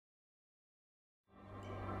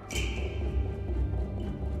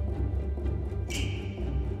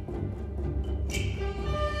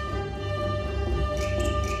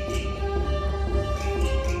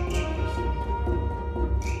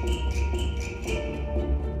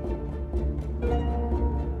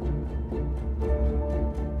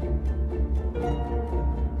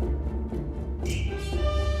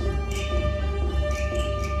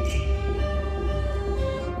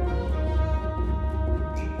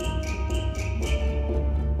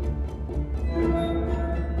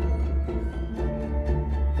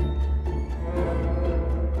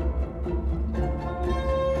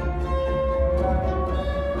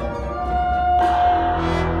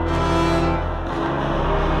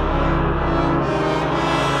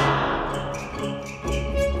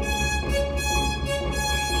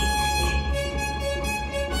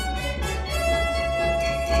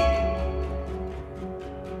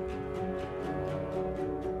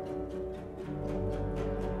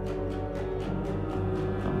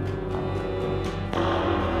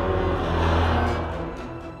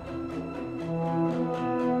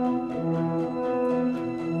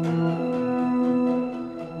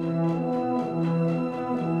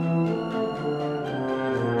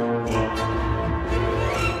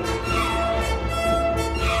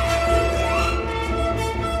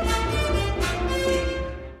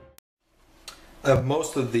have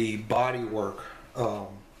most of the body work,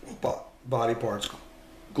 body parts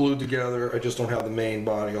glued together. I just don't have the main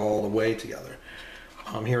body all the way together.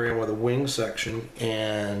 Here I am with a wing section,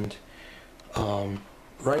 and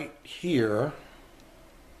right here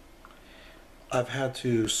I've had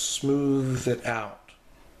to smooth it out.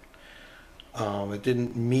 It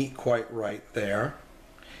didn't meet quite right there.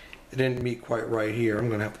 It didn't meet quite right here. I'm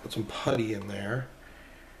going to have to put some putty in there.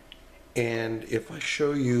 And if I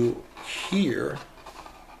show you here,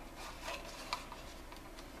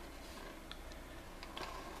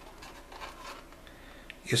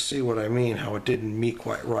 you see what I mean, how it didn't meet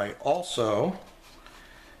quite right. Also,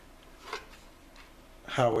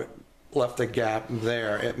 how it left a gap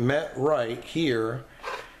there. It met right here,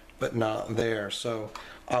 but not there. So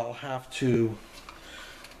I'll have to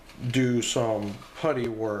do some putty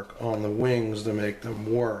work on the wings to make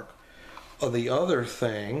them work. The other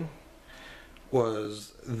thing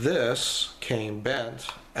was this came bent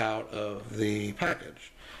out of the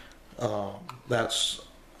package. No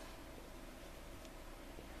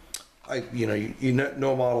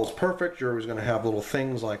model's perfect. You're always going to have little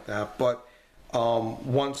things like that, but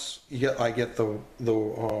once I get the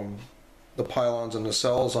pylons and the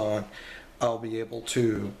cells on, I'll be able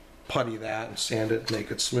to putty that and sand it and make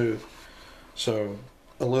it smooth. So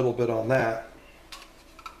a little bit on that.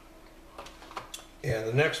 And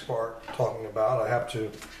the next part, talking about, I have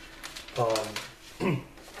to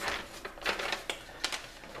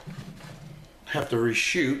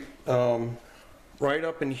reshoot right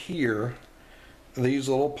up in here. These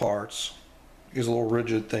little parts, these little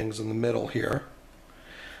rigid things in the middle here,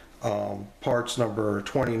 parts number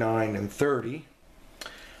 29 and 30.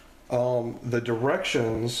 The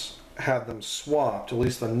directions had them swapped, at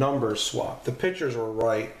least the numbers swapped. The pictures were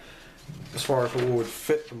right as far as what would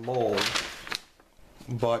fit the mold,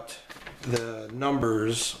 but the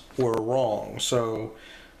numbers were wrong. So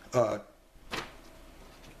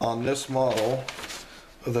on this model,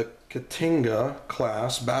 the K'T'inga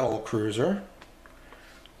Class battle cruiser,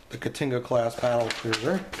 the K'T'inga Class battle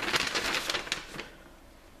cruiser,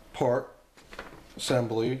 part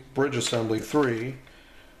assembly, bridge assembly 3,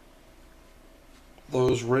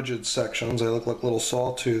 those rigid sections, they look like little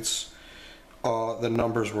sawtooths, the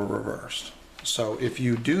numbers were reversed. So if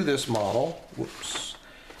you do this model, whoops,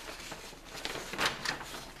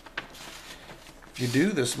 if you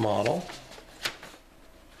do this model,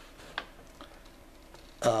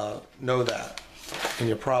 know that, and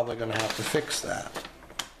you're probably going to have to fix that.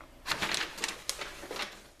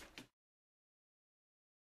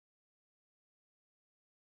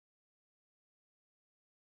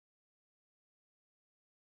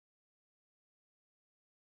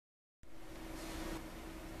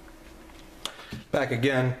 Back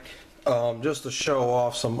again, just to show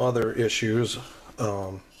off some other issues.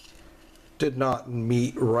 Did not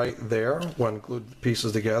meet right there when glued the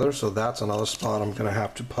pieces together, so that's another spot I'm going to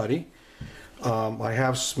have to putty. I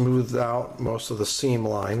have smoothed out most of the seam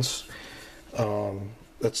lines.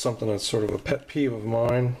 That's something that's sort of a pet peeve of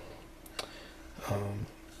mine.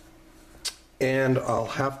 And I'll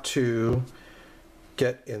have to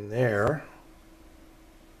get in there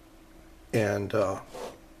and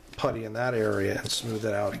putty in that area and smooth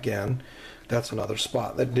it out again. That's another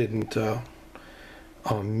spot that didn't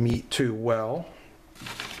meet too well.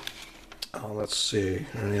 Let's see,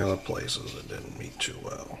 any other places that didn't meet too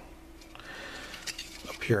well.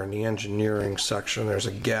 Up here in the engineering section, there's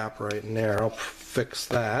a gap right in there. I'll fix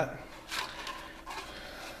that.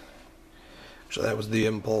 So that was the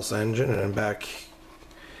impulse engine, and then back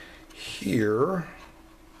here,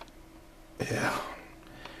 yeah,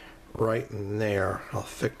 right in there. I'll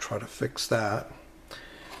try to fix that.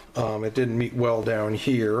 It didn't meet well down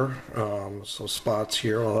here, some spots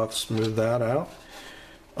here. I'll have to smooth that out.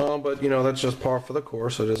 But that's just par for the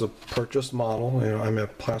course. It is a purchased model. I'm a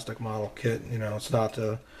plastic model kit. It's not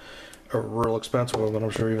a real expensive one, but I'm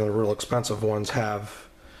sure even the real expensive ones have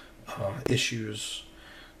issues.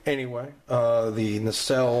 Anyway, the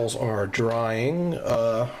nacelles are drying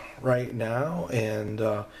right now, and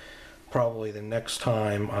probably the next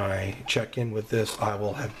time I check in with this, I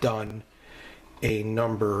will have done a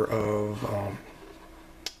number of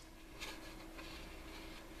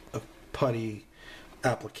putty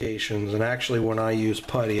applications. And actually, when I use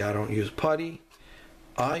putty, I don't use putty,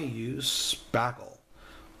 I use spackle.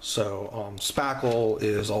 So spackle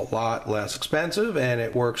is a lot less expensive and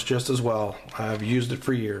it works just as well. I've used it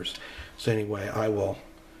for years. So anyway, I will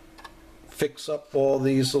fix up all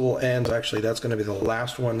these little ends. Actually, that's going to be the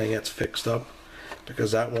last one that gets fixed up,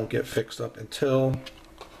 because that won't get fixed up until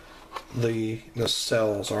the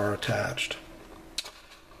nacelles are attached.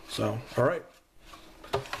 So, alright,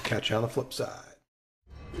 catch you on the flip side.